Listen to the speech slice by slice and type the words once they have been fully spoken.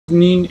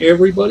Evening,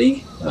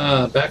 everybody.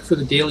 Back for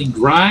the daily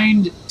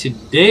grind.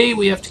 Today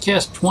we have to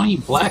cast 20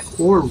 black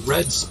or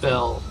red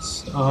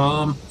spells.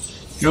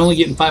 You're only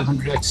getting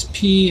 500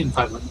 XP and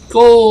 500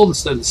 gold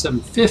instead of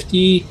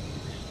 750.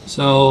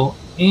 So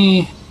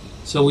we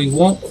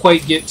won't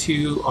quite get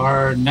to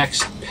our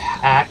next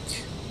pack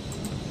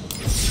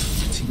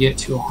to get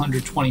to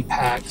 120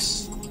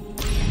 packs.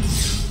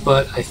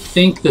 But I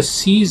think the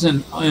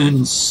season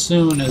ends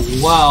soon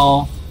as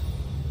well.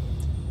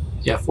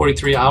 Yeah,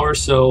 43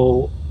 hours.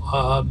 So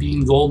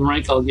being gold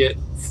rank, I'll get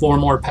 4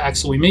 more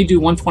packs. So we may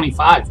do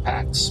 125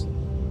 packs.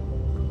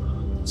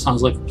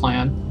 Sounds like a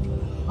plan.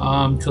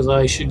 Because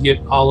I should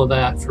get all of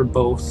that for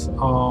both.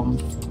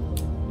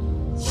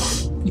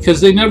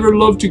 Because they never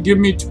love to give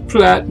me to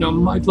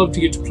platinum. I'd love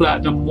to get to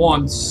platinum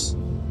once.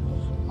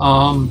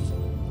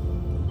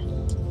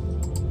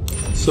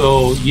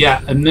 So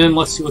yeah, and then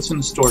let's see what's in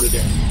the store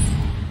today.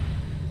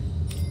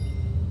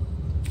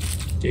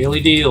 Daily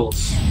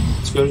deals.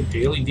 Let's go to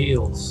daily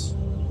deals.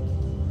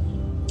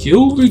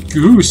 Gilded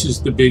Goose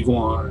is the big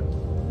one.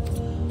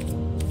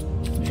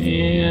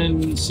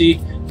 And see,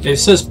 it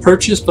says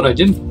purchase, but I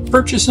didn't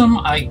purchase them.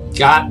 I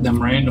got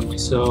them randomly.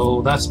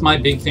 So that's my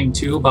big thing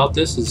too about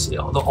this is the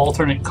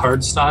alternate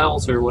card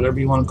styles or whatever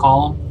you want to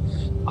call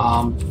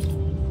them.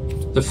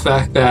 The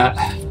fact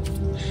that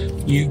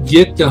you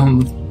get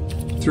them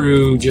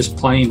through just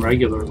playing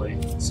regularly.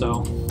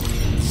 So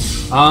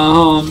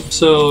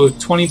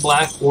 20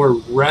 black or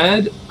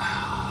red.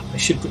 I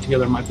should put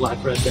together my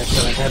black-red deck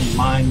that I had in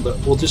mind, but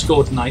we'll just go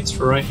with Knights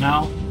for right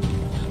now.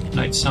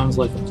 Knights sounds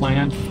like a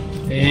plan.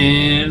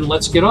 And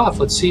let's get off.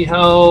 Let's see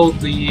how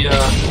the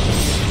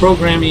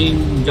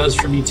programming does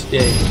for me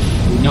today.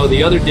 We know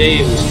the other day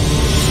it was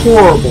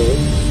horrible.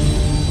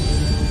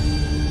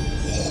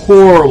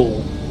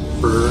 Horrible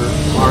for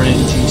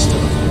RNG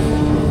stuff.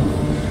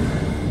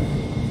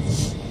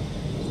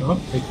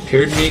 Oh, it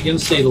paired me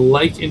against a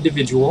like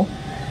individual.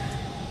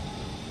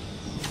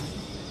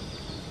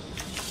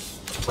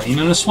 Playing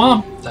in a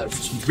swamp.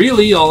 That's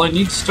really all I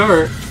need to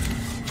start.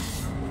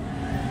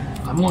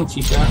 I'm gonna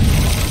keep that.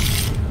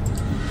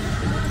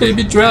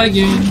 Baby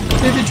dragon,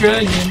 baby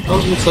dragon. Oh,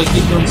 it looks like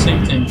he's doing the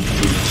same thing.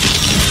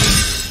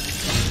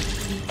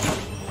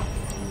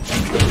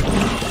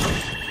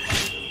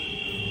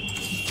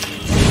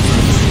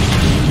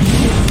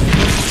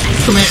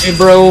 Come at me,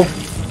 bro.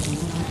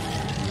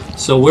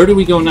 So where do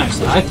we go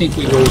next? I think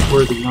we go with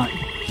Worthy Knight.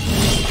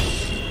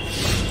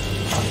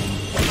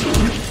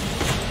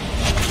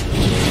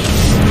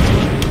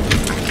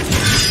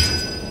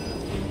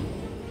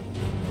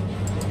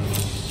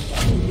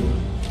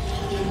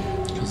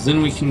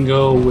 Then we can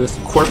go with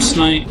Corpse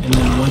Knight and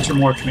then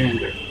Wintermoor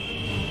Commander.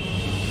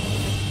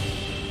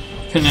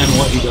 Depending on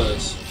what he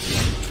does.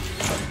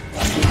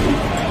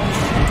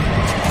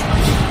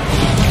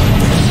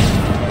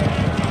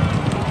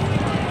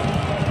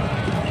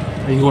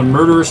 Are you going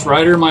Murderous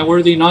Rider, my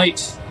Worthy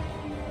Knight?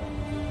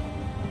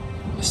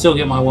 I still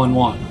get my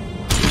 1/1.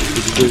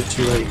 Because you did it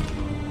too late.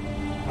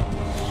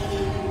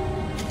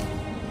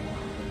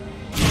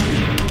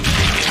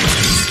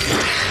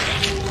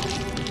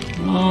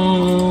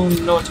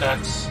 No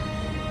attacks.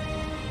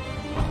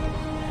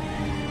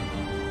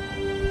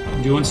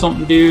 I'm doing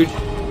something, dude.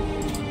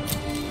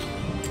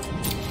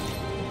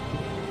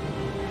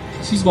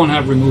 He's going to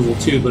have removal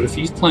too, but if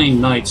he's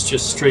playing Knights,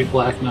 just straight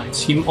black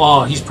Knights,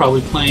 he's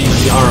probably playing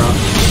Yara.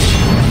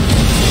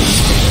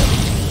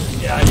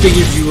 Yeah, I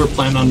figured you were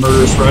planning on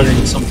Murderous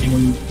Riding something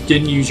when you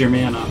didn't use your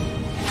mana.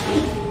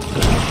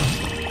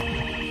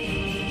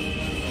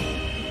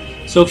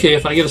 It's okay,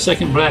 if I get a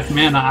second black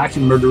mana, I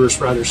can Murderous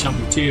Rider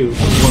something too. You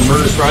want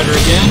Murderous Rider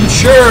again?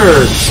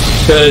 Sure!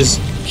 Because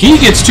he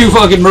gets 2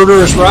 fucking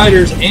Murderous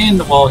Riders and,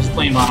 well, he's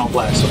playing mono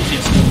black, so he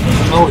can't see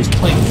anything. Oh, he's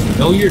playing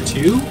Familiar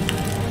too?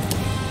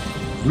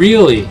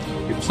 Really?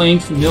 You're playing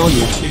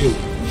Familiar too.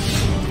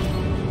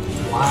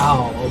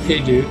 Wow, okay,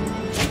 dude.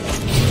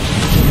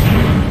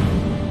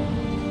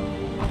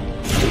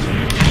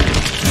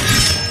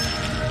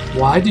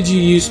 Why did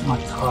you use my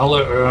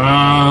color?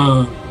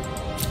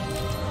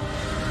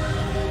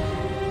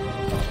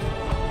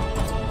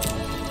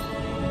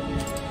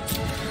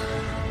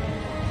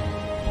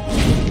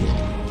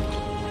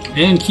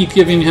 And keep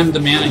giving him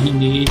the mana he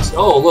needs.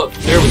 Oh, look,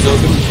 there we go.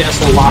 Give him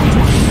Castle Locked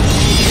one.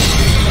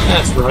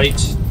 That's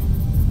right.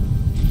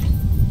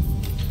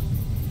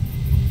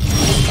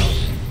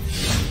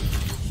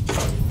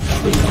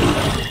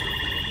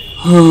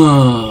 I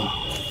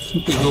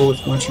think we go with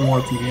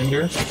Wintermoor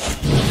Commander.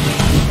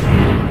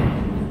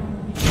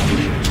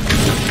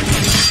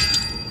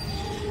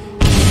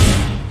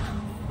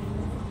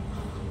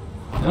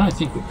 Then I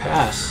think we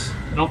pass.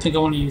 I don't think I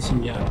want to use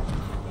him yet.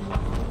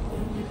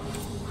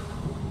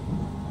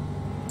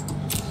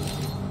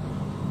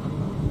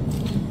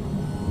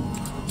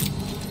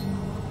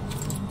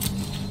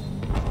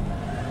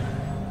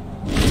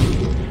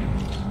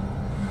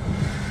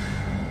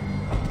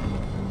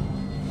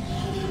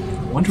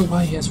 I wonder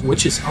why he has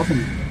Witch's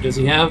Oven. Does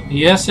he have?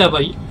 He has to have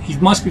a. He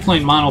must be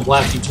playing mono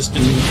black. He just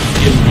didn't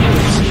give him.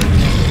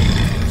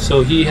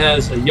 So he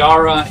has a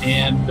Yara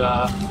and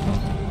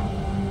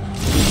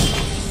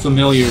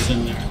familiars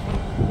in there.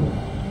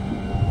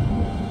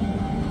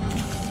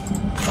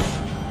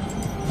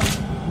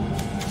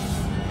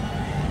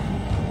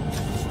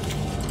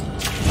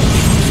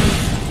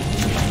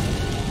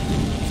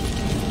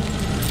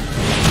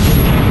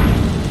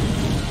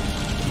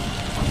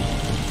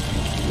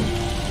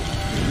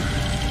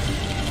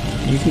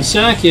 You can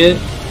sack it,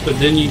 but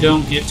then you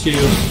don't get to...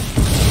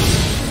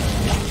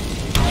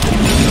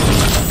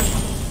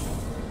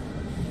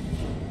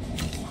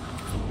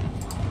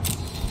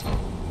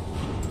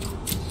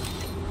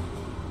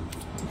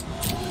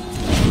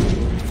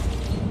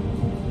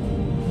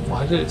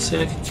 Why did it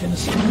say I could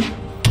cast that?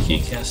 I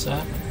can't cast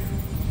that.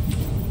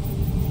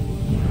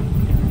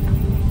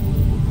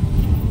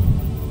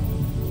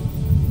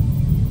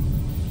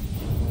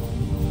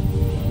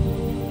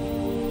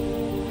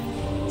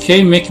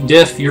 Okay,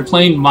 McDiff, you're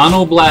playing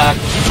mono black.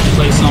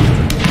 Play something.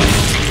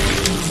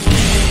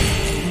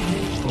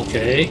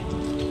 Okay.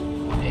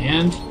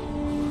 And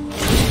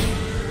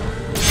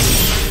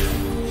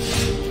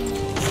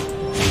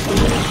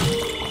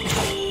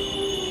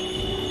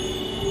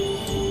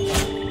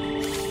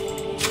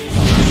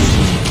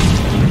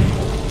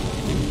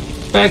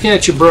back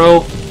at you,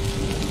 bro.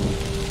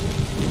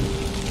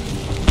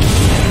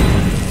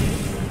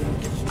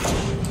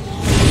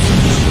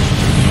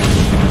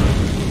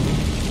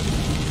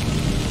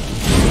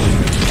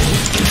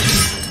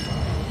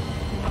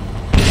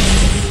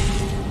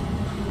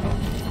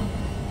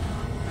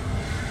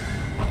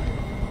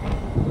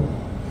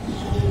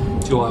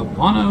 Do I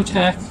want to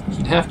attack?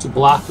 He'd have to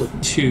block with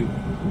 2.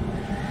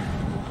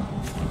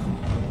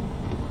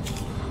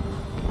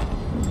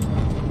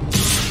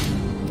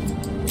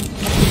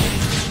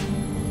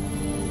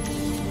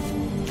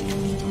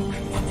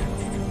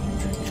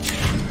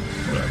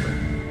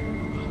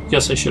 Whatever.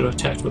 Guess I should have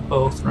attacked with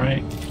both,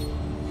 right?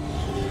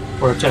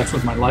 Or attacked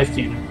with my life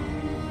gainer.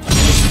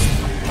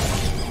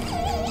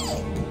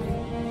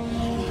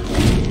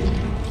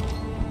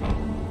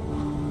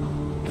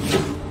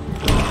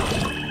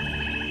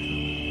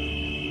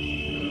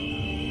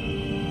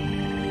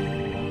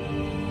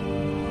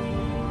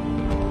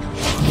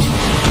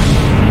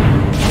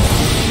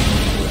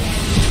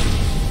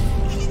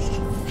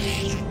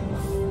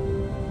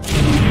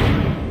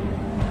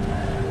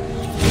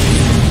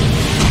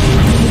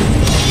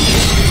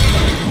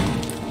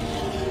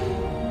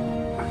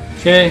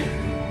 Okay.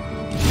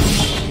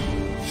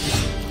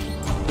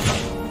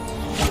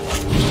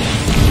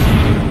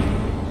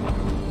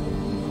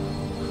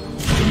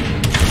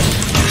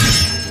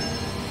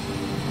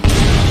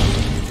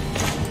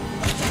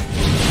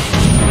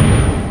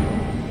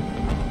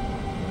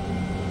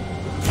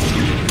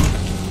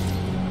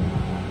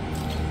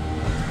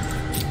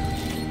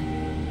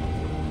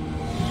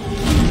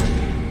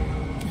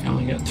 I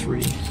only got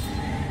 3.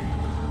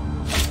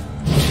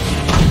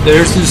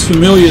 There's his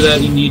familiar that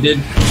he needed.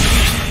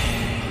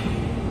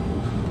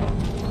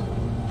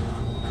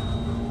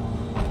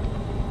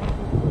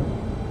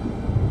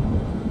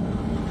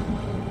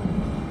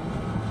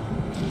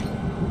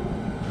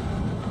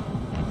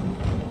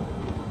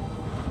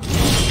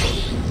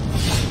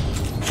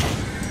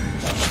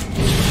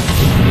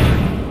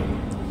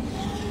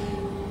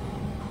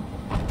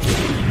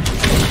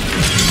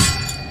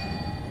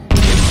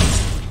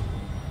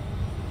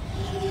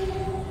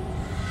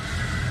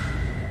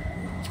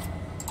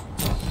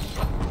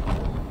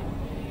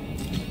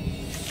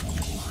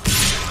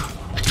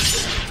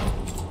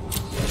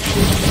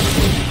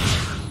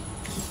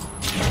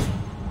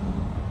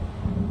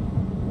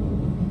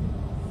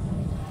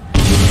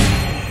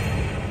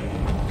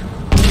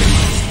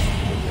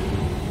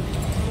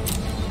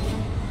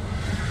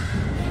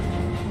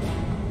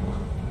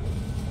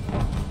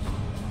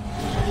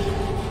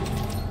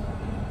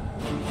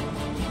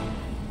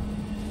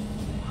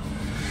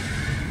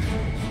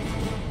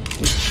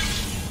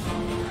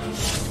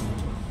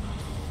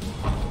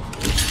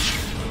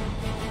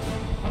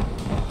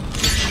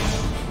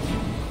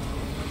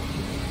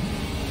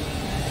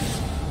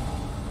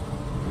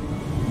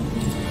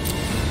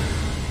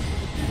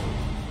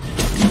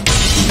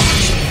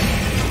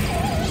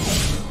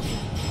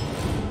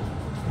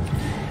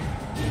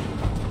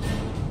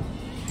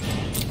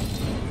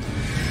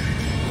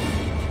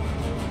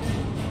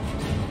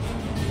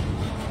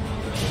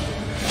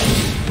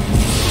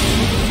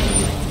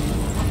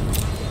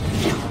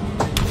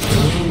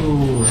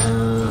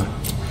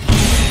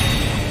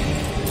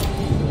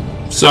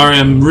 Sorry,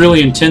 I'm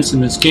really intense in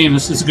this game.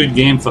 This is a good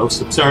game,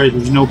 folks. I'm sorry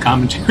there's no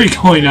commentary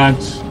going on.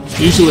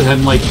 Usually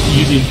I'm like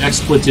using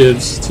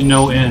expletives to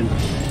no end.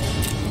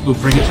 Ooh,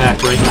 bring it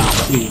back right now,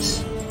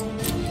 please.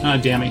 Ah,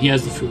 damn it, he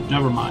has the food.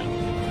 Never mind.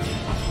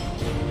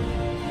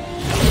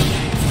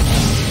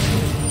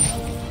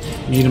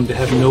 Need him to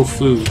have no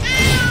food.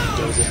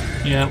 Does it?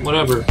 Yeah,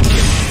 whatever.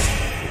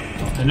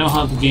 I know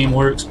how the game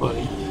works,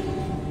 buddy.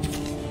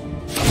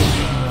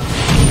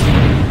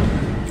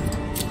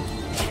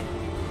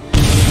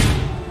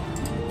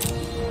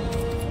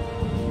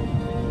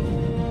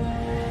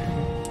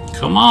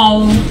 Come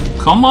on,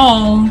 come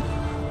on.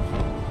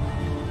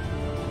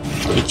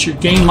 Get your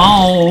game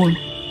on.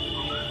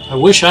 I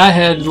wish I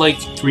had like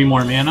 3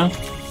 more mana.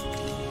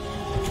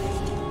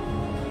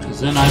 Because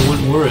then I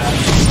wouldn't worry. I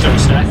could start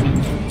sacking.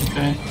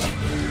 Okay.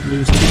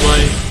 Lose 2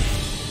 life.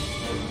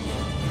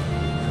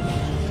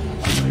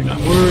 No, you're not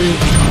worried.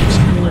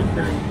 Spring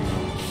Lurker.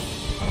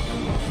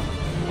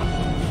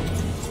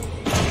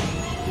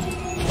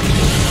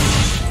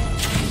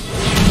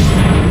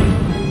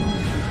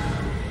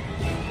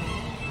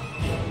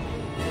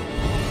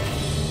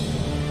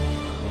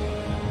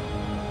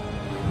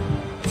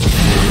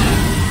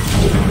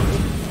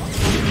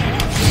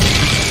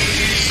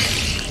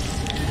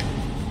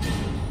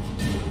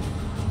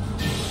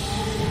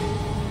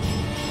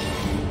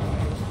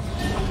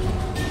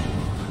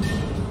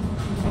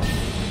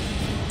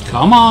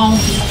 Come on!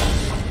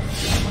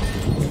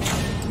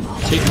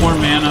 I'll take more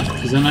mana,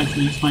 because then I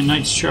can use my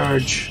Knight's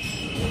Charge.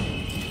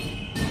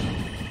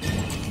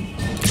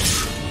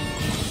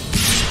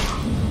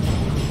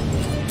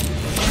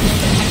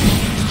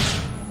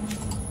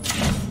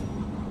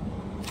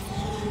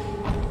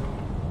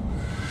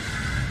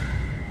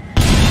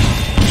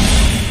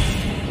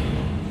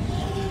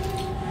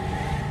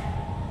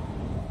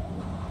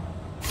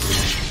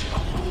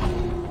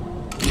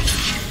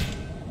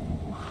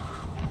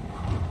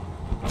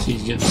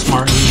 He's getting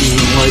smart and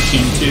using Light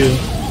King too.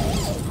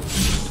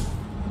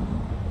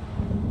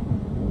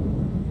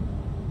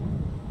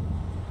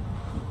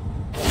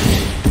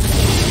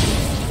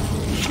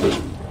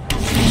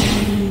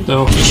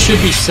 Though he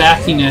should be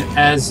sacking it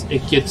as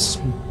it gets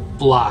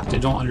blocked. I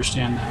don't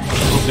understand that.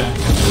 Okay.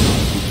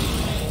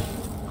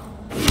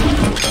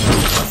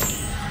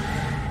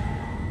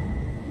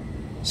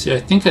 See, I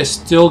think I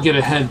still get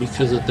ahead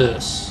because of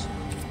this.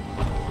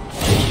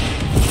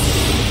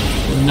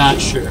 I'm not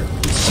sure.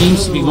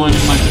 Seems to be going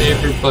in my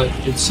favor, but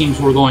it seems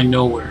we're going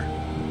nowhere.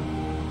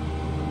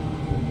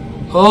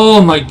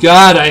 Oh my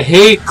god, I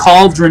hate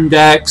Cauldron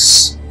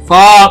decks.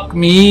 Fuck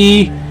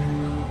me.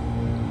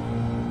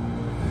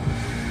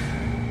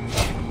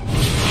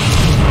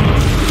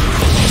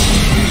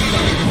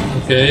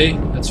 Okay,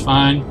 that's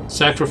fine.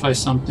 Sacrifice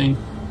something.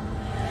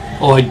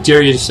 Oh, I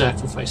dare you to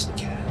sacrifice the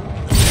cat.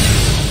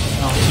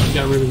 Oh, I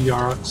got rid of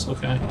Yarroks.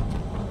 Okay.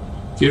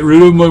 Get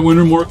rid of my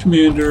Wintermore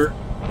Commander.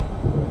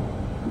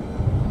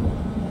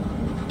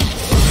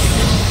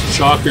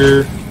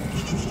 Shocker.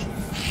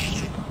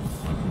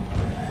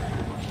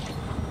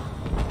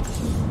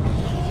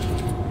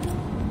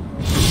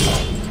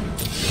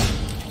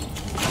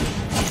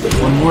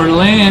 One more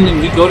land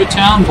and we go to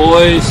town,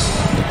 boys.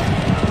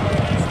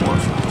 4,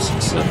 5,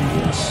 6, 7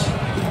 years.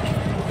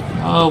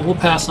 We'll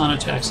pass on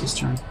attacks this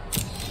turn.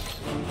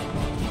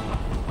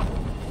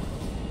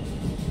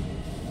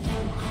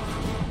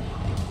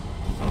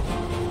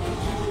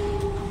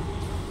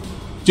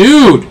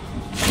 Dude!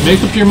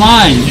 Make up your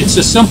mind. It's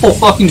a simple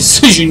fucking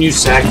decision. You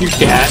sack your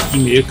cat,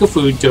 you make a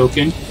food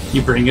token,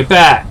 you bring it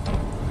back.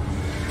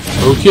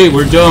 Okay,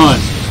 we're done.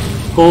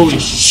 Holy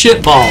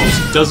shit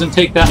balls. It doesn't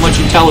take that much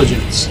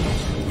intelligence.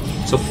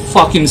 It's a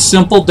fucking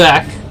simple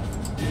deck.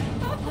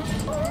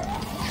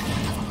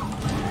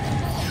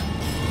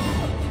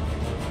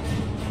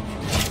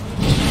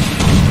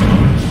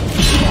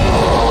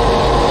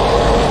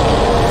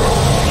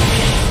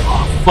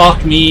 Oh,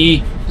 fuck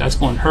me. That's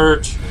going to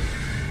hurt.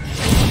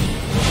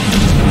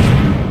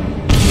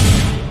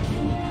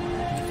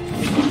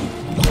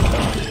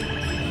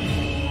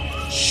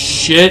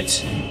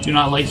 Shit. Do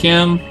not like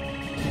him.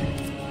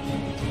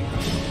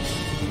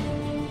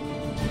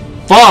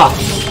 Fuck!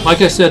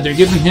 Like I said, they're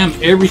giving him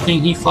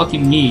everything he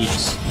fucking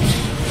needs.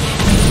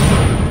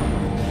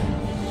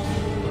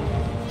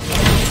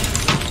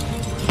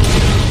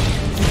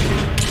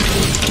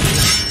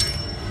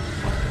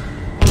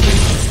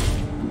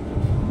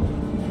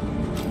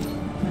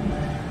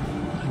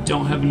 I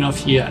don't have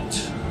enough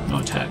yet. No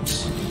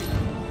attacks.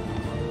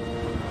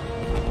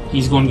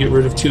 He's going to get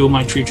rid of 2 of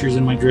my creatures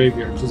in my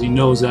graveyard because he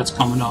knows that's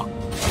coming up.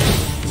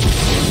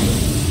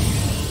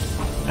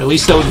 At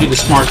least that would be the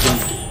smart thing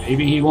to do.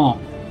 Maybe he won't.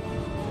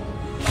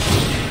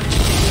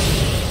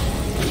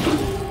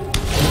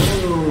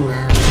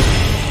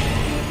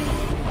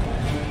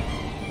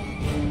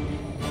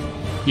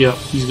 Yep,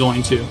 he's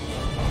going to.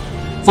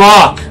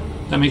 Fuck!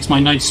 That makes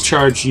my Knight's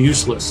Charge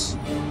useless.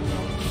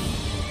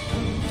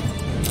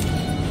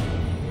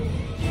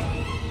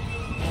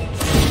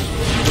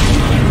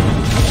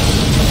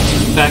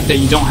 The fact that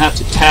you don't have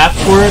to tap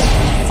for it?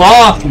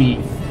 Fuck me!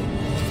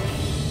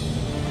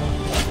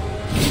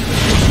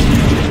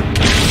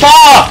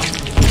 Fuck!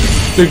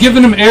 They're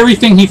giving him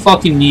everything he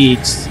fucking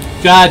needs.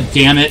 God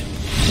damn it.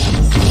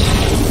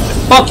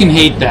 I fucking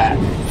hate that.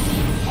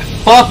 I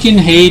fucking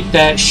hate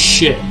that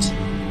shit.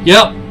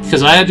 Yep,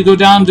 because I had to go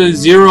down to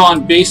 0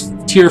 on base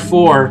tier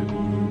 4.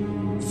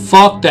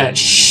 Fuck that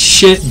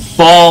shit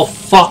ball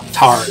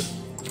fucktard.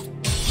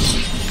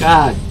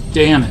 God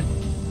damn it.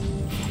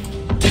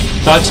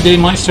 Thought today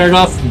might start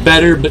off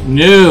better, but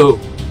no.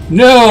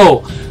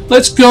 No!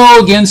 Let's go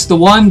against the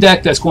one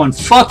deck that's going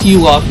to fuck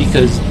you up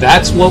because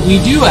that's what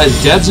we do as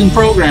devs and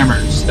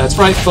programmers. That's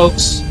right,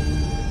 folks.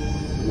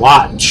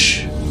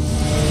 Watch.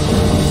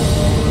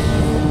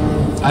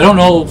 I don't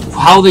know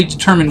how they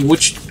determine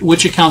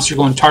which accounts you're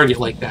going to target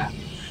like that.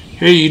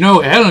 Hey, you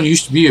know, Alan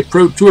used to be a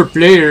pro tour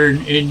player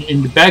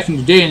in back in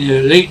the day in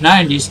the late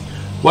 90s.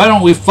 Why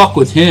don't we fuck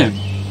with him?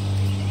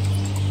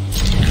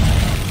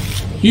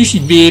 You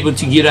should be able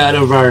to get out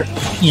of our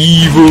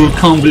evil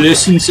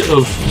convalescence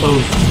of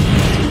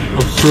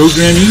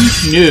programming.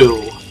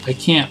 No, I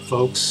can't,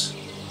 folks.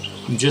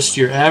 I'm just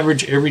your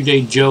average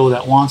everyday Joe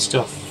that wants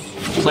to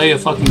play a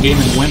fucking game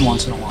and win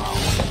once in a while.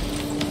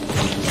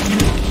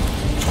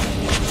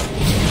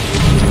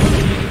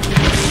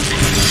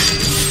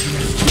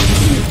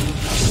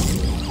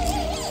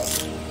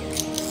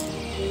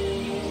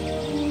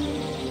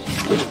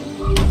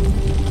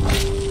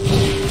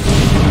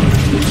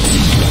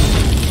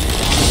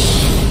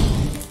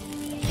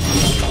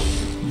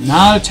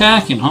 Not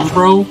attacking, huh,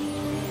 bro?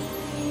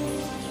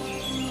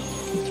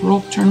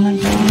 Rope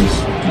tournament guys?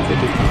 I think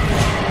I did.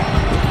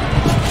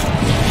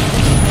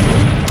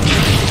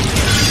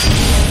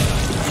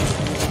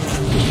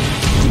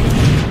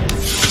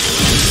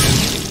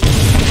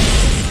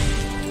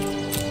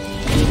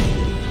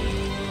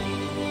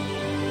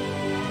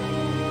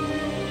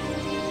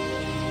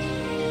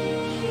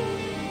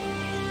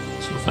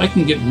 So if I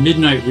can get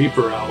Midnight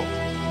Reaper out,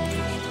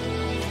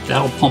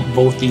 that'll pump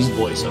both these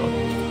boys up.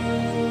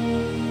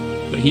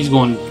 But he's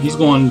going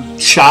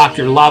shock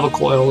or lava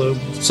coil or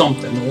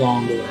something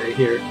along the way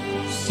here.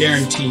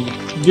 Guaranteed.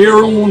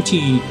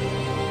 Guaranteed.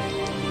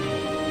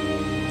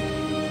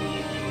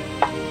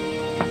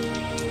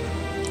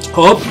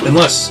 Oh,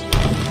 unless,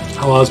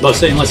 oh, I was about to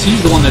say, unless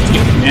he's the one that's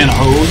getting mana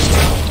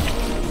hosed.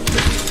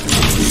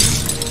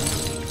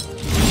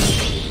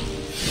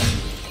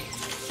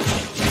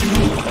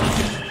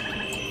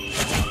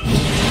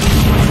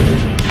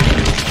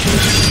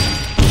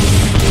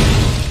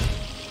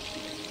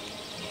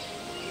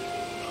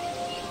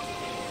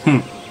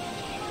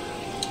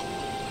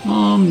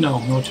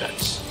 No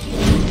attacks.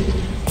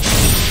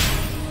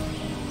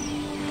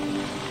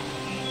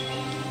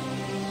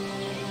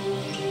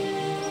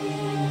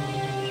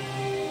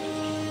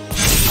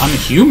 I'm a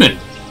human.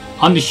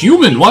 I'm the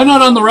human. Why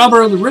not on the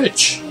robber of the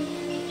rich?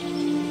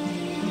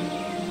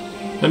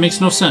 That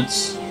makes no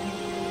sense.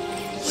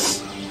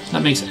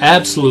 That makes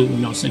absolutely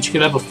no sense. You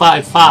could have a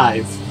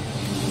 5/5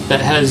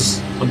 that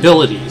has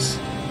abilities.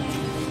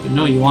 But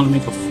no, you want to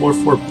make a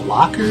 4/4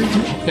 blocker?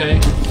 Okay.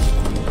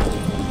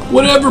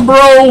 Whatever,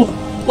 bro.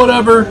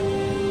 Whatever.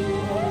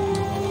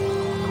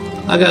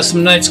 I got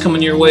some knights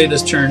coming your way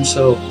this turn,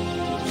 so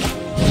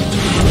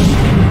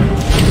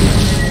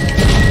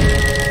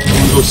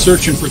go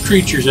searching for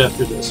creatures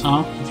after this,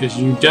 huh? Because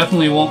you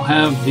definitely won't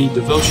have the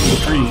devotion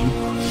to green.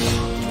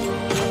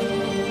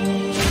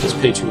 Let's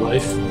pay 2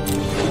 life.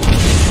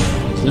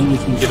 So then we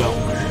can get out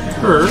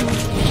her.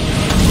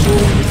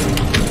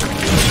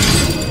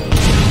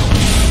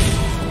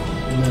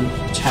 And then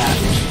attack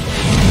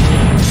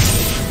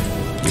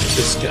with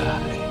this guy.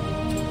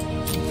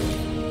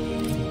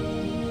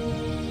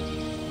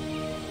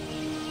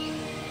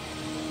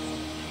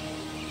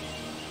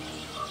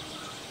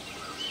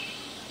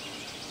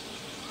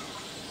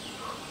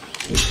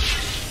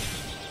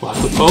 Block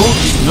with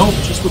both? Nope,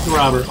 just with the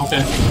robber.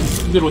 Okay,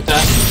 I'm good with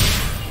that.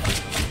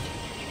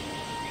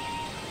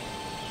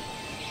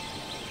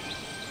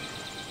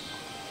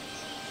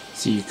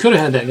 See, you could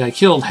have had that guy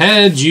killed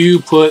had you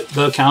put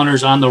the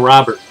counters on the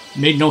robber. It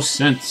made no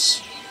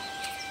sense.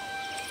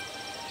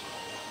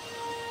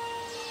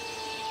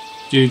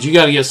 Dude, you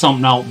gotta get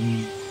something out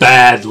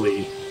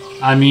badly.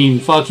 I mean,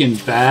 fucking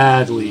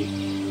badly.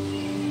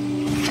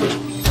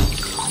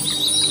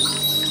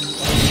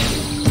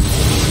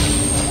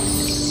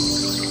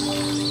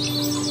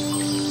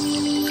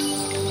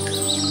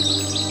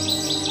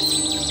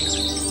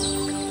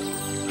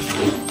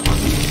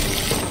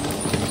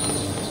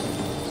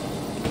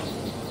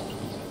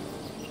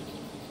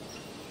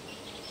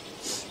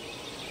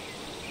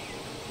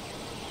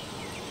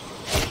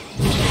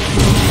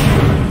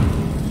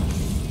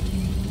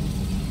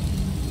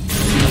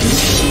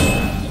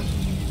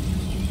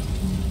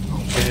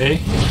 Okay.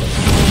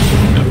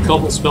 Got a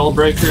couple spell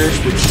breakers,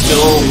 which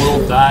still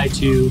will die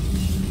to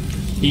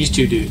these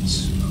 2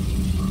 dudes.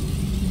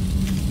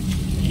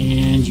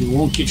 And you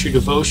won't get your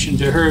devotion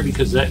to her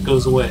because that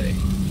goes away.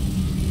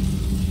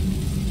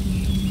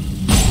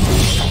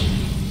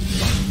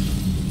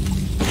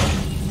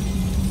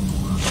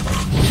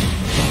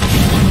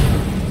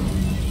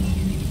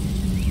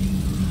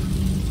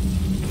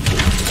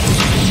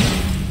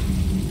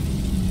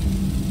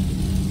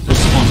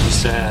 This one's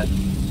sad.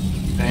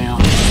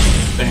 Bam.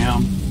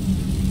 Bam.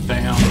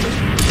 Bam. Bam,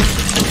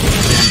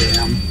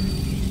 bam.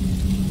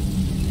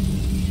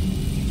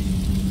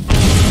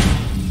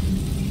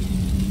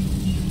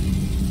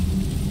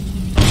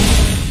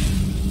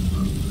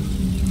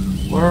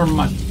 Where are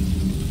my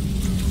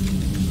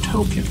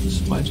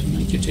tokens? Why didn't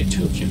I get a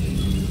token?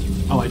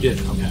 Oh, I did.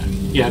 Okay.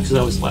 Yeah, because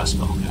that was the last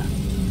spell. Okay.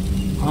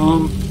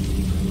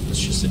 Let's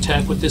just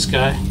attack with this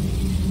guy.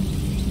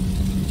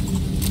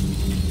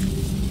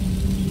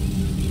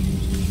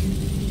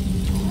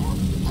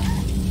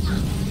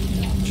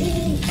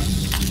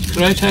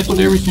 should I attack with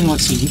everything?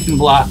 Let's see. He can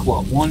block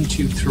what? 1,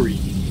 2, 3.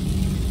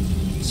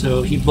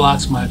 So he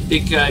blocks my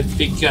big guy,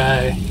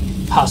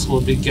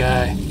 possible big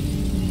guy.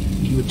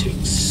 He would take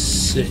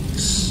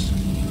 6.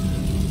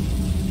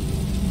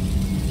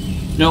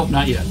 Nope,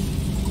 not yet.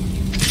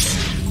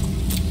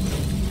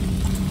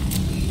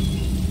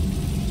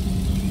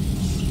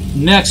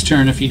 Next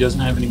turn if he doesn't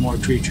have any more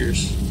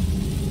creatures.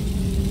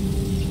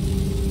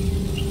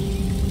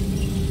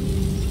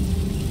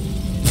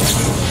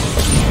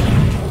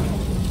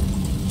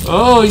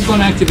 Oh, he's going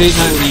to activate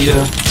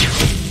Nylita.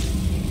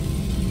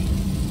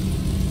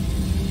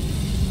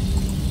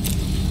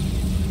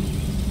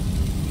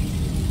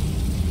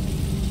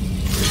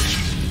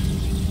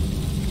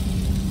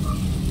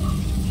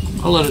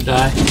 I'll let it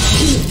die.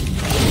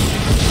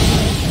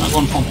 I'm not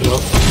going to pump it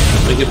up.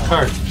 I get a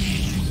card.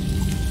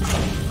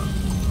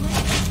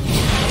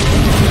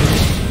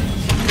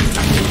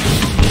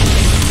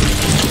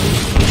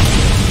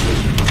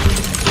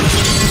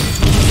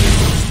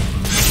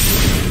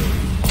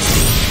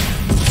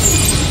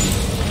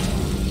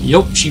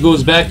 Yep, she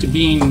goes back to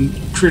being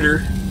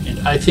critter,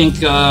 and I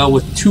think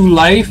with 2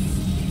 life,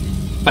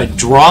 if I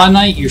draw a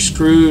knight, you're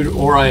screwed,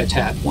 or I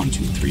attack. 1,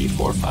 2, 3,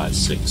 4, 5,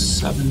 6,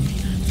 7,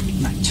 8,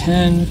 9,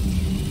 10.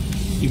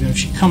 Even if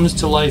she comes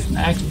to life and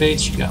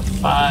activates, you got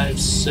 5,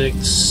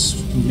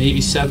 6,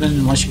 maybe 7,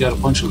 unless you got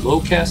a bunch of low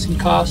casting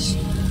costs.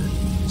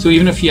 So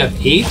even if you have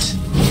 8,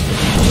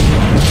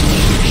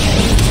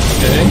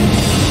 okay.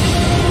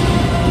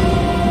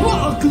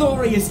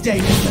 Glorious day,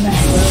 Mr.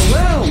 Master.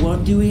 Well,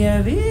 what do we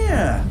have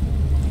here?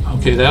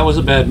 Okay, that was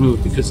a bad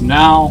move because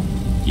now,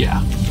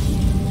 yeah.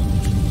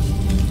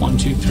 1,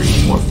 2, 3,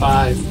 4,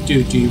 5.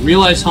 Dude, do you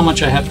realize how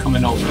much I have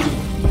coming over?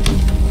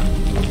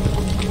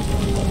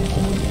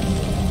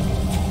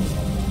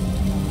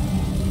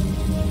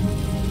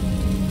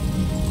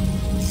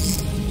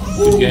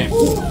 Good game.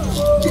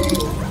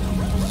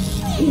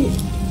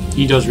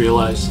 He does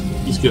realize.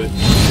 He's good.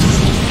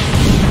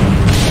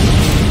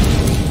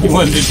 He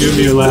wanted to do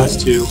me your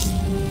last 2.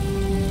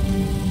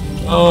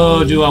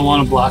 Oh, do I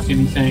want to block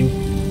anything?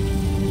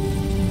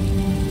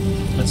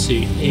 Let's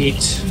see. 8.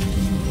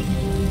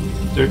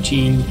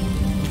 13.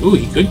 Ooh,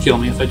 he could kill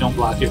me if I don't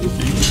block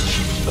everything.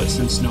 But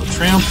since no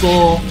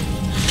trample...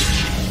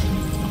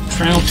 No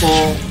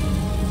trample...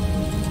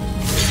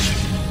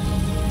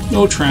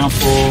 No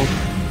trample...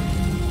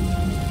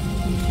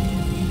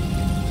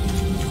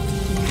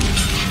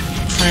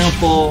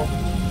 Trample...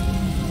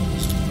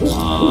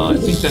 I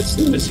think that's...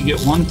 Does he get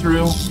 1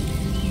 through?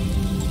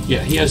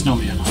 Yeah, he has no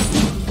mana.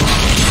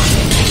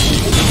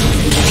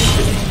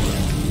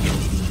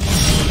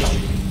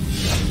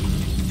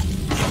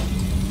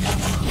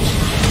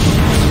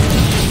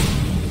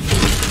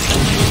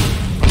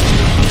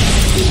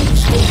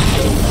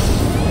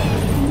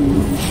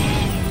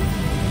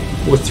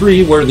 With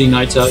 3 worthy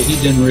knights out, he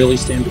didn't really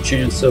stand a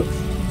chance, so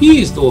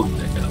he's the one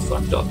that got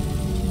fucked up.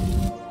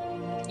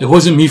 It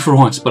wasn't me for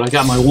once, but I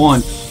got my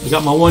 1. I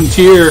got my 1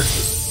 tier.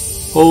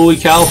 Holy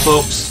cow,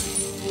 folks.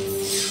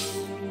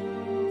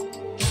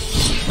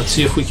 Let's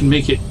see if we can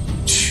make it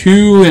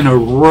 2 in a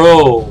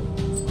row.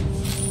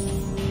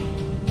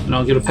 And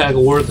I'll get a pack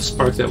of War of the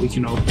Spark that we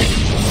can open.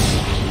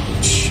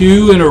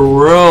 2 in a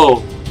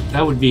row.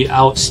 That would be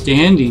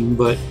outstanding,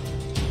 but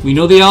we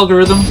know the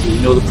algorithm, we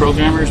know the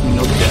programmers, we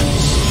know the decks.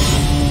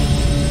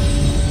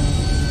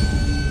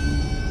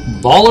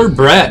 Baller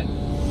Brett.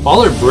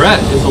 Baller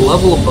Brett is a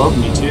level above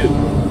me, too.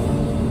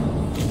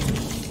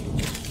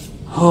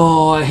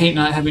 Oh, I hate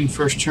not having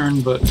first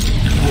turn, but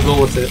we'll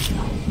go with it.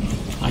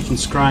 I can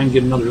scry and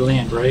get another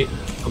land, right?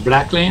 A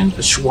black land?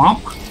 A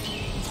swamp?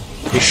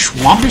 A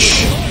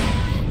swampish?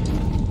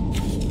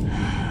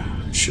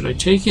 Should I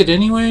take it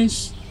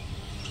anyways?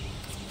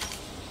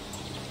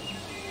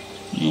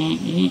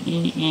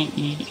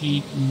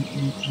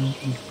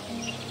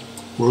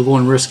 We're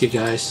going to risk it,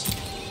 guys.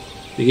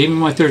 They gave me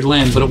my 3rd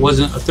land, but it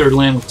wasn't a 3rd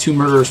land with 2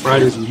 murderous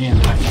riders in hand.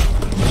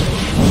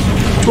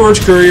 Torch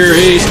Courier,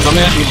 hey, come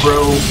at me,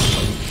 bro.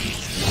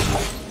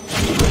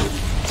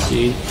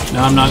 See,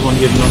 now I'm not going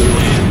to get another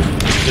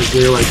land. Because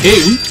they're like, hey,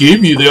 we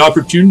gave you the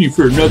opportunity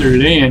for another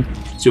land,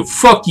 so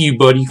fuck you,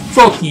 buddy,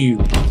 fuck you.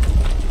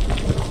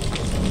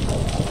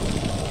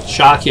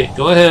 Shock it,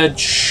 go ahead,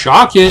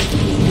 shock it.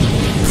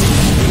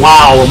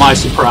 Wow, am I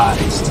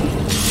surprised.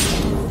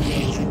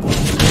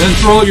 Then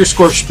throw out your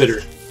Scorch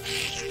Spitter.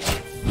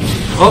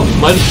 Oh,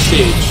 Light of the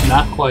Stage,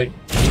 not quite.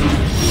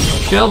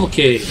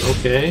 Cavalcade,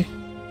 okay.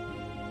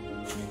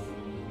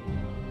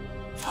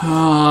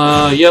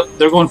 Yep,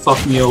 they're going to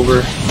fuck me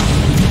over.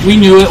 We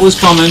knew it was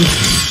coming.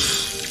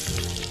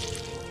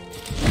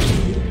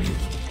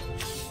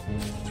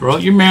 Throw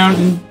out your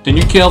Mountain, then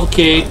your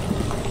Cavalcade.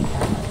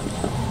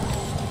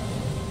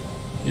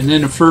 And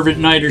then a Fervent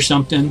Knight or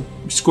something.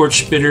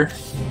 Scorch Spitter.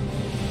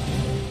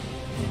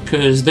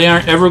 Because they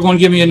aren't ever going to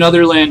give me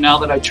another land now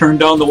that I turned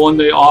down the one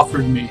they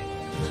offered me.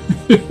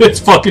 It's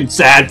fucking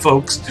sad,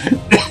 folks.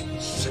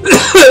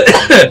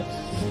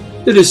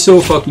 It is so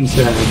fucking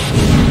sad.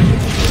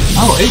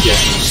 Oh,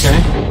 Ajax,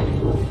 okay.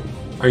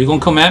 Are you gonna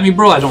come at me,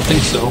 bro? I don't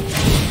think so.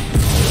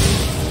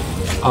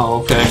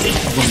 Oh, okay.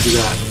 I'm going to do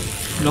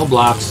that. No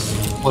blocks.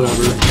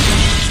 Whatever.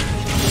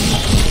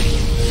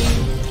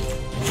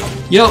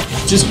 Yep,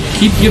 just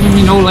keep giving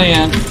me no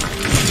land.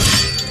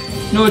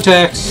 No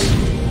attacks.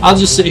 I'll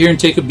just sit here and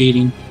take a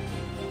beating.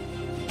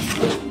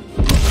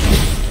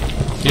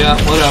 Yeah,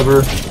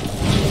 whatever.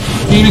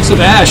 Phoenix of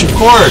Ash, of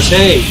course,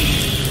 hey!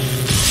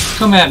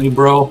 Come at me,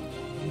 bro.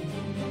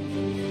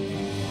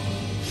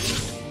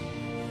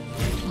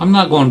 I'm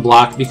not going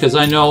block because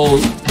I know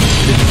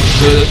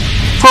the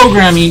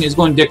programming is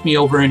going to dick me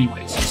over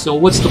anyways. So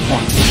what's the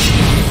point?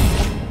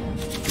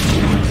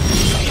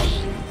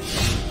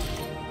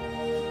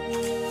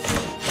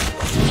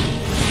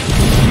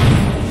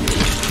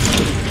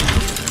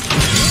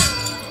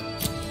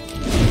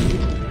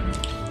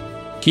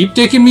 Keep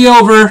dicking me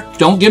over.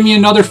 Don't give me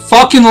another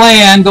fucking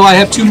land, though I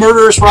have 2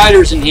 murderous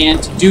riders in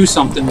hand to do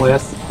something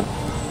with.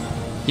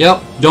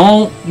 Yep.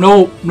 Don't.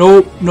 Nope.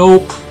 Nope.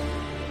 Nope.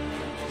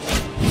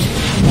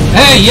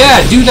 Hey,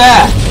 yeah, do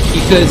that.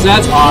 Because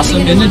that's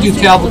awesome. And then do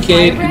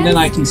Cavalcade, and then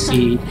I can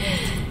see.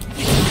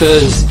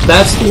 Because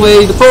that's the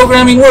way the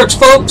programming works,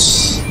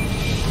 folks.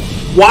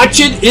 Watch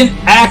it in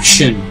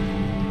action.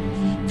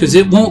 Because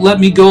it won't let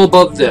me go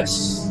above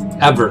this.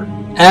 Ever.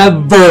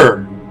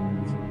 Ever.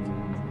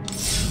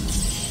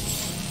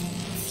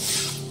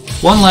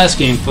 One last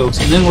game, folks,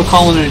 and then we're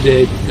calling it a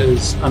day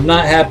because I'm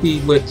not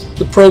happy with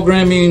the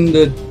programming,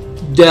 the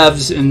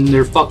devs, and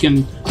their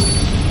fucking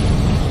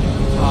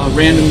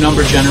random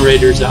number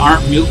generators that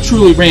aren't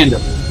truly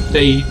random.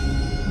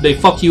 They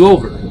fuck you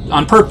over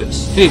on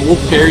purpose. Hey, we'll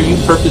pair you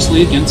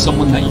purposely against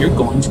someone that you're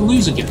going to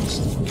lose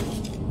against.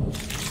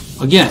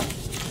 Again.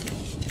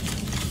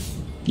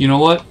 You know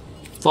what?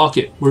 Fuck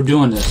it. We're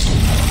doing this.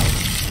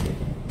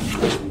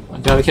 I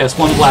gotta cast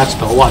 1 black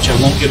spell. Watch, I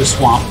won't get a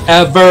swamp.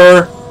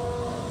 Ever!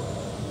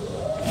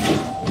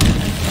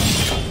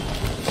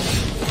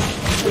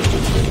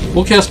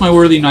 We'll cast my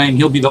Worthy Knight and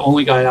he'll be the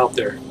only guy out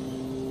there.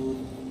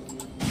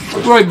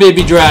 Right,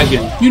 baby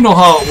dragon. You know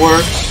how it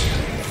works.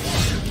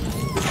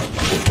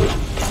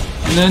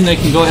 And then they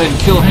can go ahead and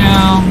kill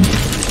him.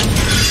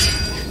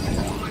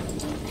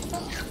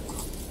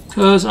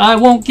 Because I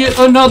won't get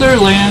another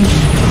land.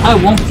 I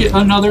won't get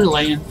another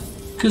land.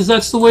 Because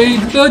that's the way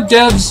the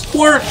devs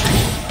work.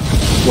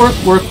 Work,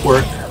 work,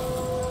 work.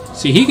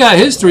 See, he got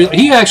his 3.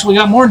 He actually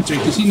got more than 3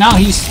 because now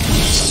he's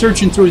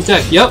searching through his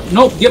deck. Yep,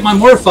 nope, get my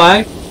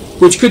Mortify.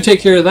 Which could take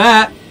care of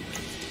that.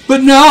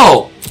 But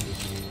no!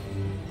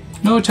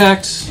 No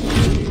attacks.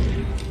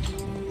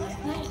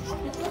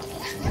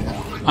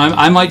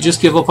 I might just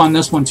give up on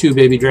this one too,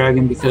 Baby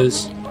Dragon,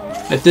 because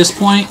at this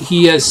point,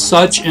 he has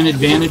such an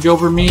advantage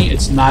over me,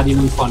 it's not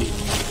even funny.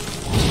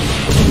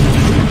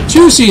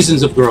 2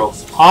 seasons of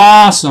growth.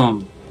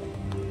 Awesome!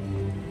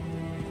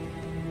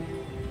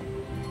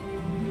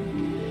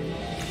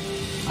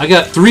 I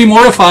got 3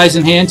 Mortifies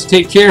in hand to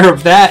take care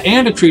of that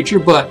and a creature,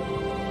 but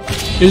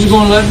is it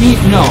going to let me?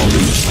 No.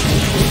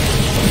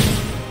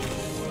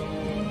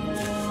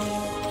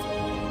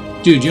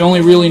 Dude, you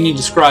only really need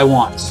to scry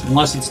once.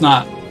 Unless it's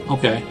not.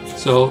 Okay.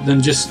 So then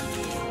just...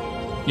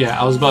 Yeah,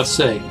 I was about to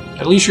say.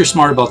 At least you're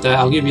smart about that.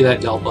 I'll give you that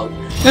Delbug.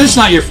 And it's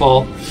not your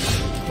fault.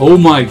 Oh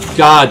my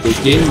god, they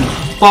gave me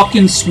a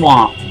fucking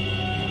swamp.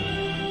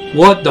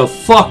 What the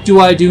fuck do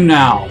I do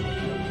now?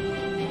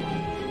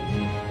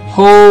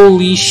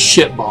 Holy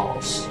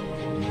shitballs.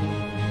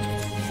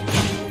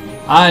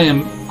 I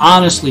am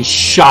honestly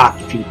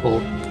shocked, people.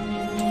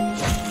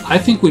 I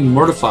think we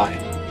mortify.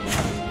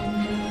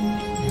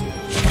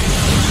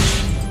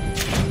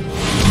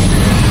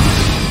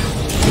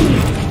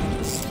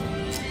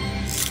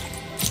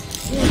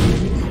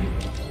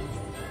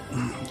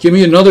 Give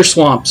me another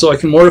swamp so I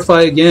can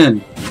mortify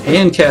again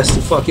and cast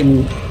the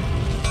fucking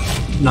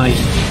knight.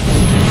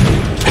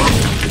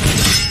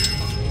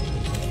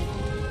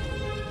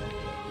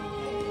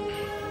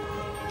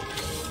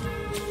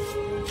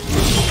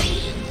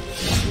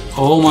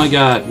 Oh my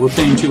god, we're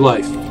paying 2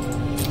 life.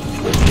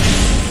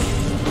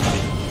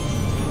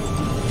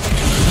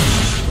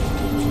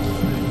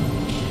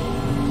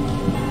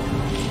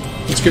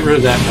 Let's get rid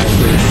of that guy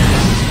first.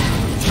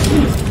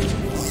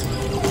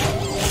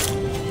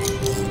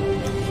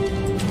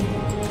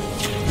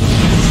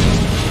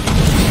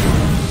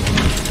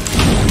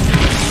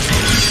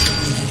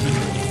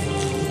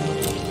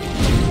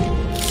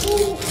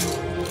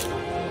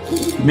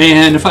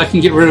 Man, if I can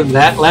get rid of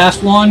that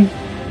last one.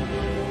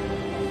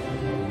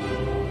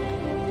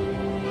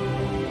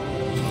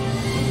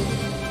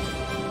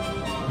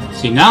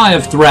 See, now I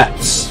have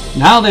threats.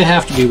 Now they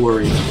have to be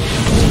worried.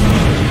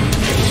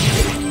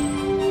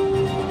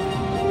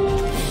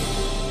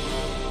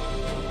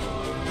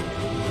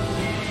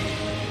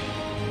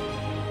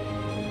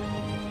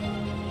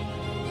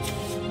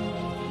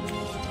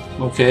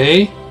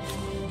 Okay.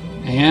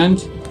 And...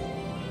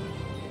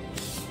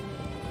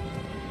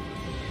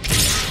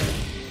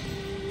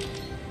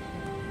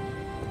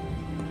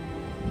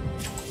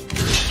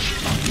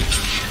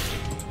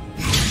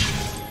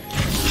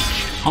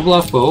 I'll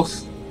bluff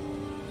both.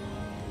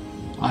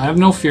 I have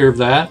no fear of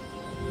that.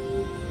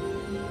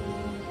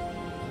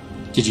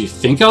 Did you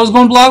think I was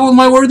going to block with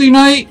my Worthy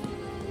Knight?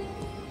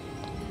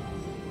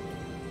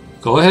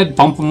 Go ahead,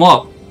 bump them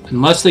up.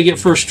 Unless they get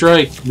first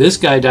strike, this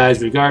guy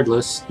dies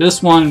regardless.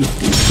 This one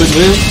could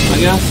live, I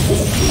guess.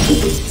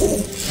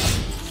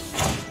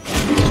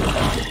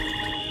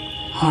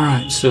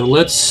 Alright, so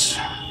let's...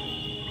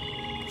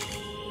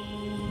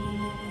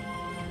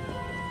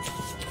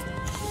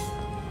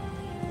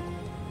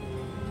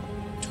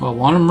 Do I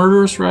want a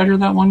Murderous Rider,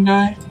 that one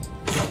guy?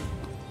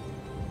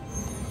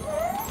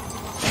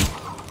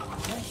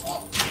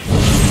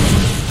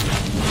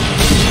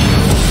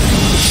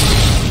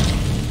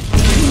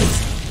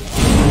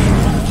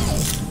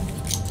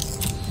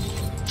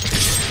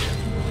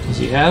 Does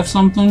he have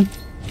something?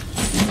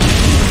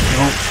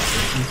 Nope.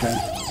 Okay.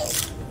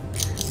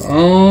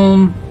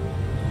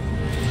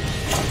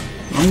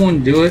 I'm going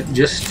to do it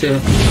just to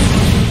get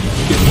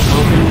the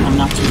token. I'm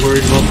not too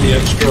worried about the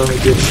extra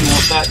additional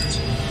effect.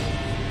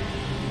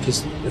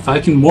 Because if I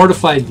can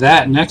mortify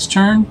that next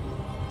turn,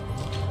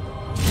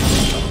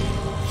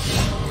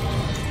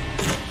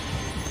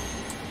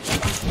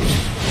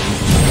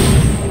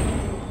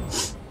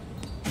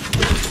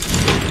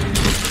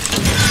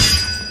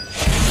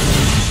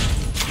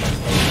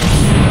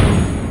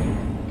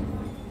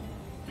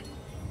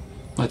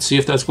 let's see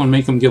if that's going to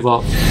make him give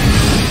up.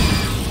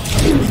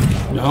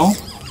 No?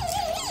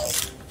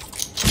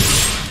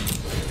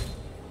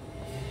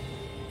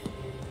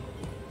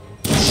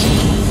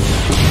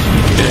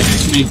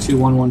 Made 2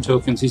 1/1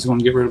 tokens. He's going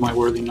to get rid of my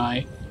Worthy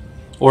Knight.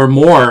 Or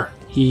more.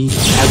 He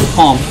has a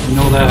pump. You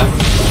know that.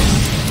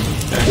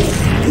 Okay.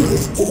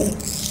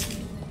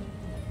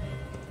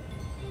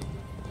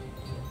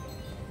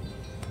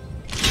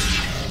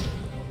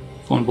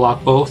 Going to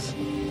block both.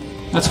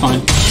 That's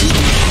fine.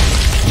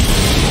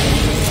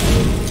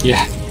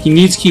 Yeah. He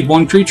needs to keep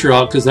one creature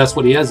out because that's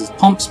what he has, is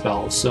pump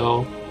spells,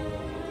 so...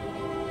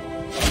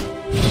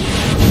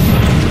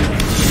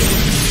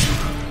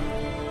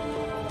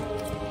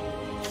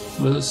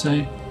 What does it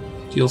say?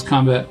 Deals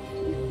combat.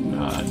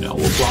 No,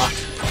 we'll block.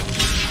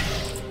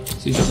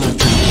 See, he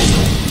doesn't have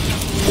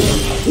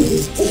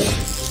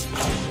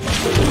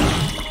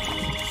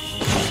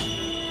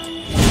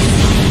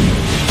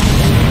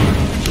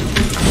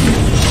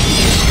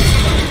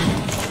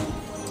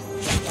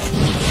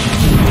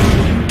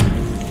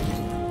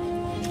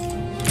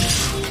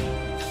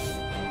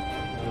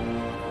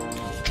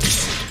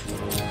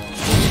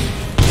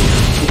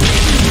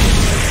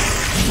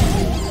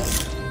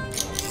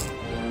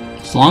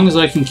As long as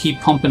I can keep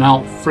pumping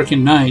out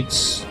frickin'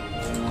 knights.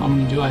 How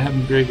many do I have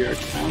in the graveyard?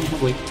 I only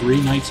have like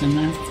 3 knights in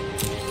there.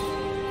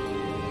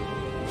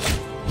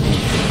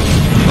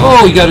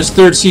 Oh, he got his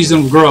 3rd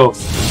season of growth.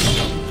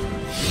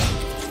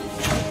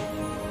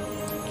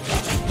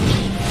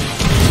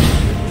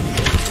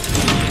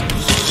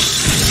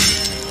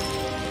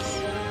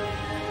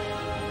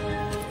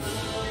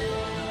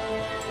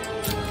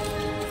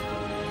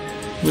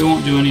 We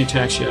won't do any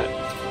attacks yet.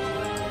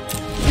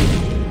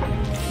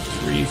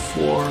 3,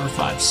 4,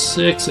 5,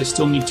 6. I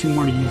still need 2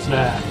 more to use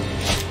that.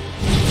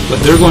 But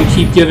they're going to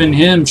keep giving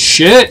him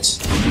shit!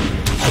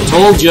 I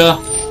told ya!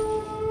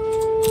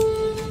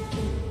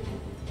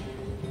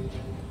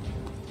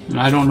 And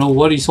I don't know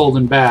what he's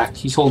holding back.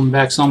 He's holding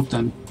back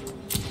something.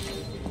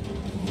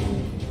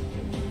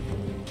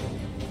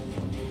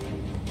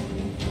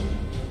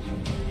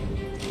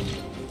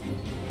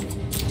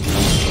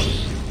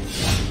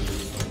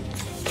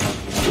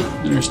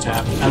 There's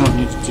tap. I don't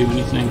need to do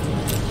anything.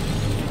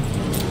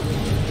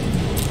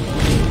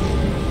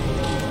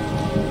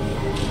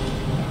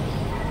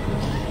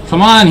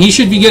 Come on, he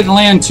should be getting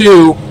land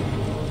too.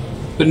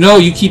 But no,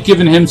 you keep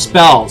giving him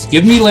spells.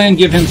 Give me land,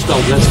 give him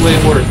spells. That's the way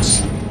it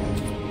works.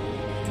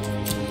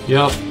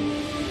 Yep.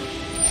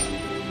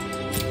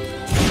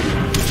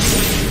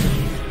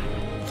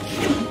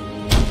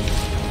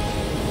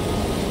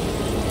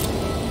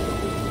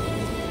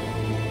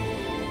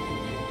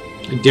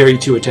 I dare you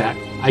to attack.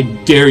 I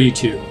dare you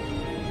to.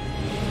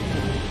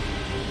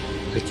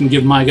 I can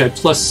give my guy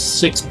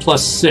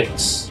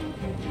 +6/+6.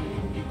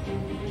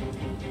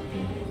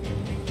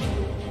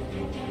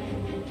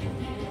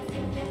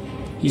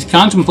 He's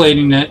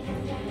contemplating it.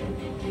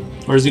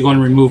 Or is he going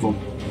to remove him?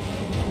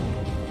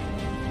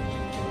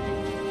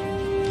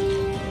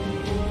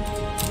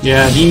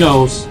 Yeah, he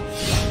knows. 2,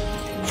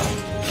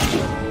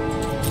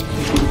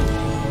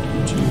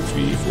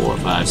 3, 4,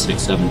 5,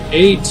 6, 7,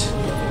 8.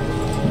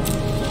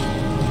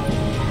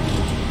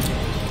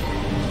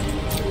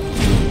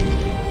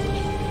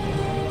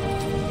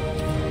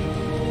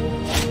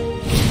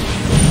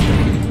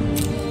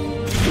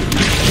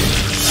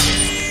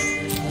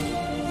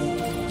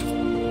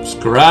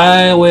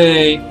 Scry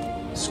away.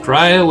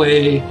 Scry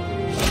away.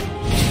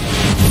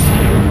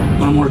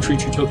 1 or more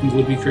creature tokens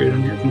would be created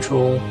under your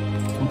control.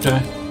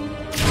 Okay.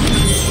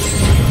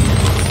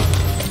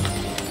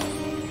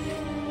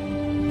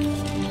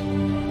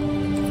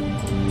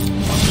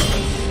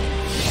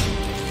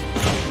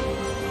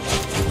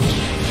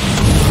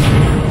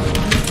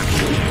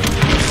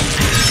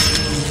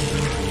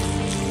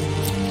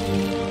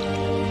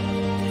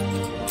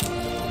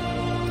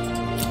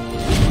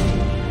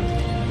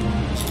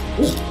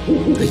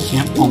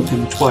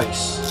 him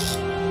twice.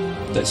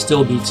 That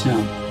still beats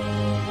him.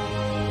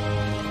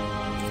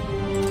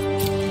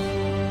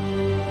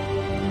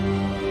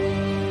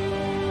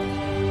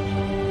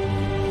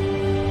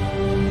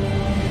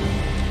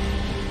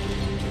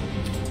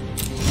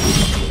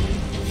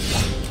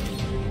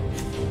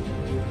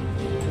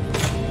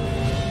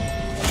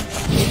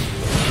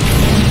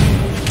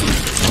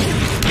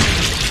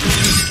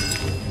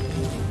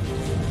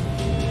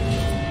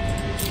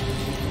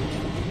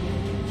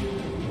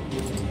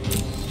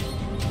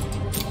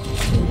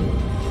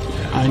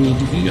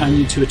 I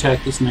need to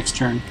attack this next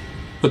turn,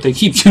 but they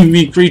keep giving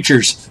me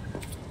creatures,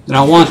 and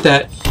I want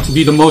that to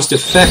be the most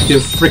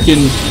effective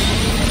frickin'.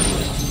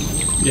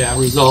 Yeah,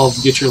 resolve,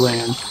 get your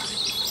land.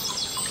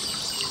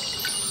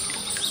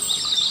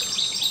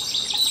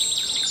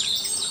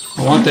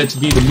 I want that to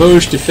be the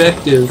most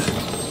effective.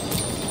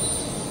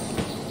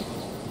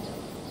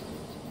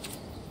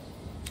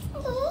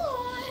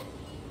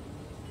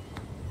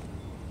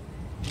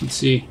 Let's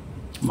see,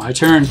 my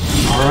turn.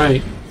 All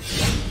right.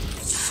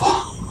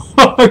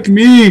 Fuck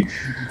me!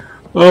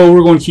 Oh,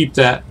 we're going to keep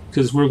that,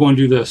 because we're going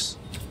to do this.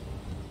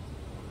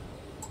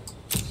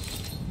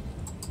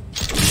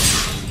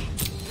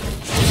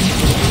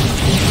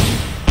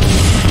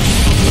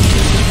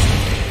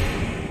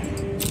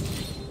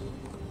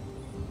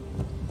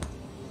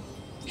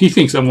 He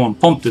thinks I'm going to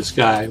pump this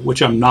guy,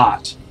 which I'm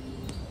not.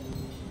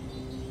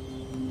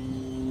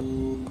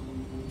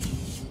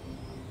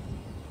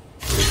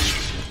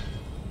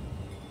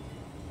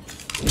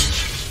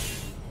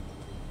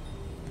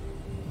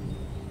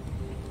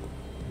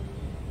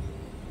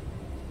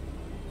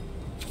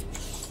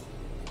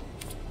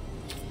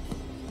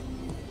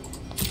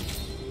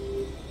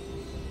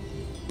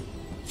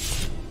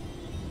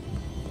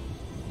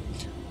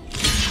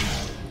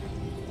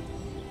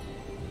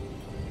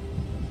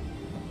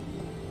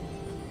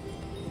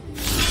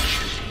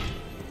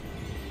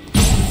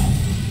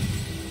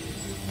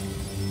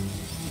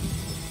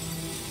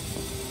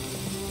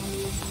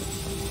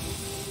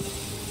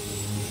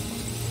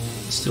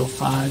 Still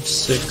 5,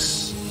 6,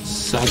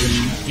 7,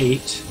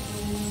 8.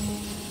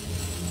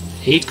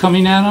 8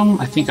 coming at him?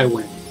 I think I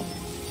win.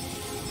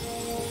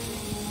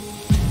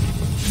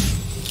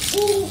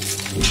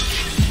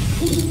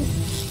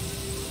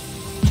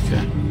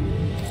 Okay.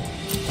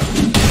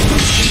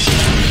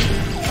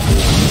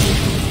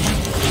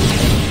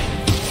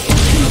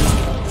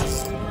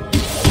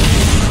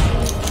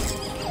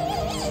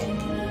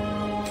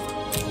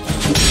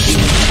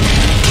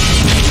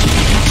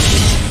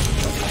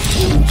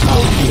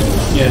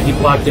 Yeah, he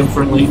blocked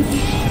differently.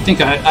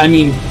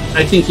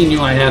 I think he knew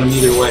I had him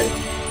either way.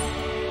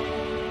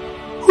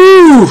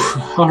 Whew!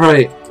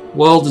 Alright.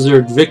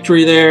 Well-deserved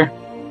victory there.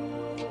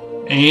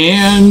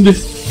 And...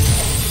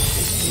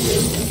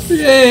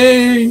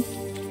 yay!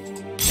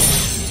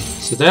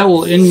 So that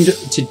will end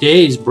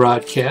today's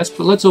broadcast,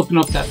 but let's open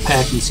up that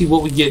pack and see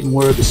what we get in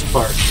War of the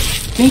Spark.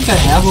 I think I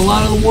have a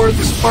lot of the War of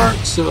the Spark,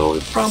 so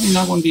it's probably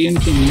not going to be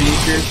anything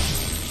major.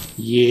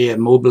 Yeah,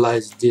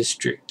 mobilized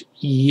district.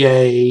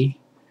 Yay.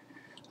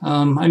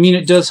 I mean,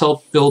 it does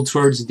help build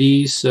towards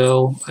these,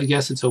 so I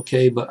guess it's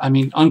okay. But, I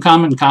mean,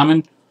 uncommon,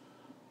 common,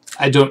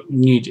 I don't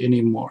need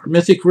any more.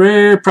 Mythic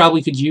Rare,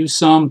 probably could use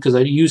some, because I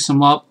use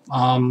some up.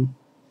 But,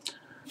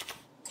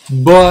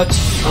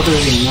 other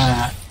than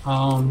that,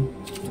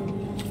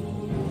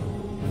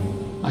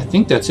 I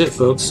think that's it,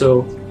 folks.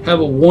 So, have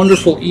a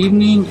wonderful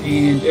evening,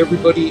 and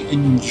everybody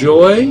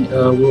enjoy.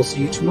 We'll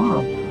see you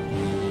tomorrow.